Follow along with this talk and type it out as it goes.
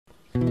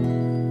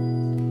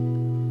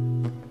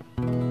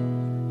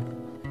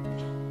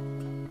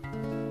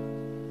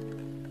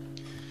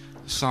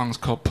song's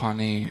called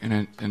Ponee,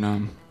 and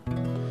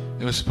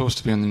it was supposed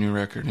to be on the new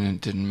record, and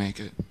it didn't make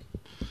it.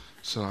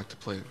 So I like to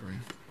play it for you.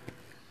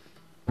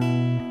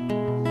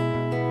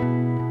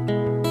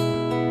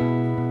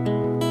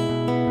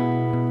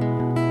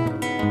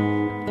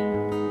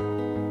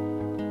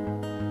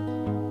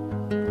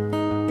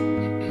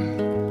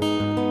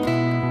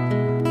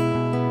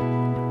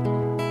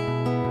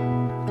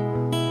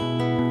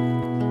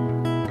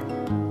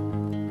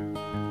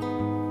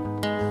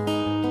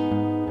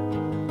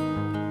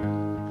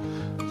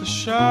 The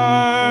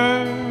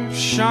sharp,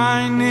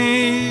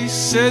 shiny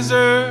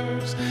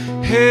scissors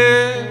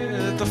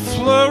hit the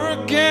floor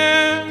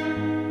again.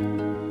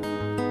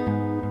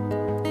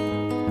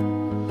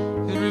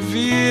 It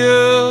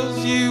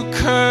reveals you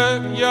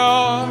cut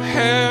your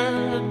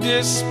hair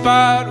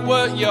despite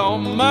what your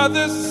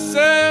mother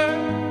said.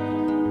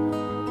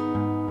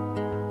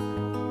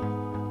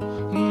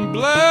 And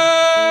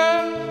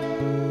blood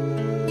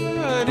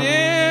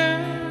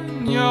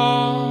in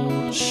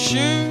your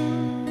shoes.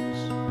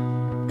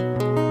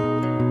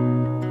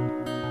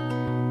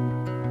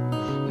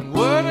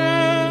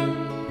 Wooden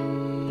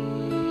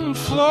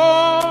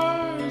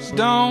floors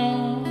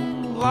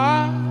don't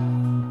lie.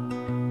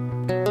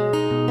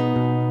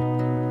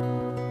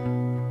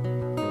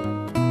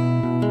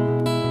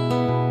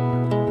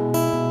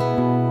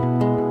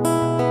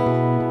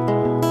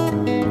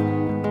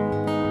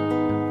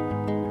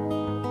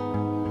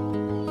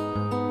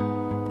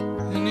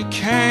 And it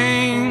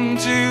came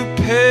to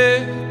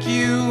pick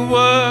you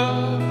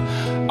up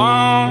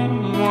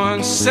on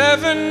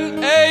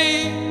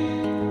 178.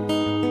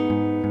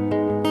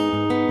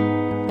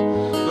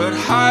 But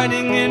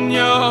hiding in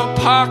your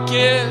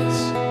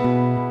pockets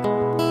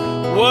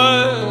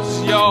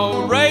was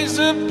your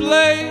razor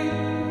blade.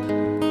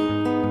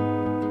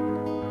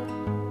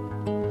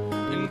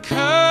 And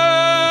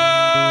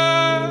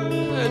cut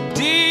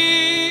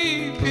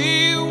deep,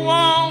 he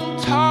won't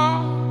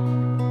talk.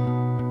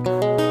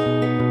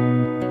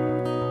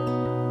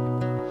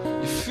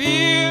 You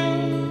feel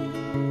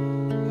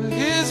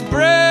his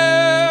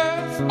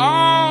breath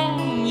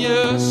on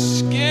your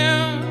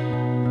skin.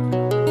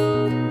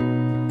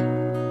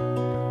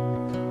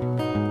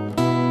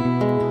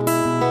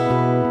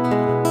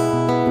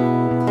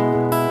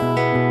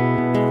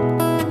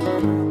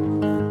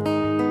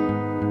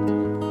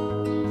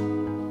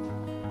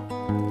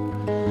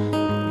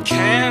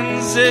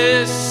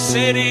 Kansas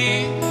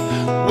City,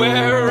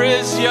 where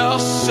is your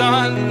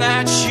son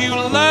that you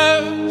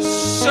love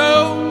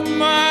so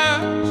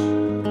much?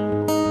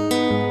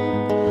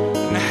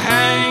 And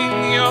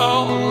hang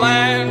your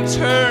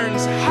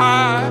lanterns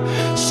high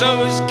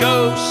so his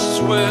ghosts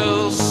will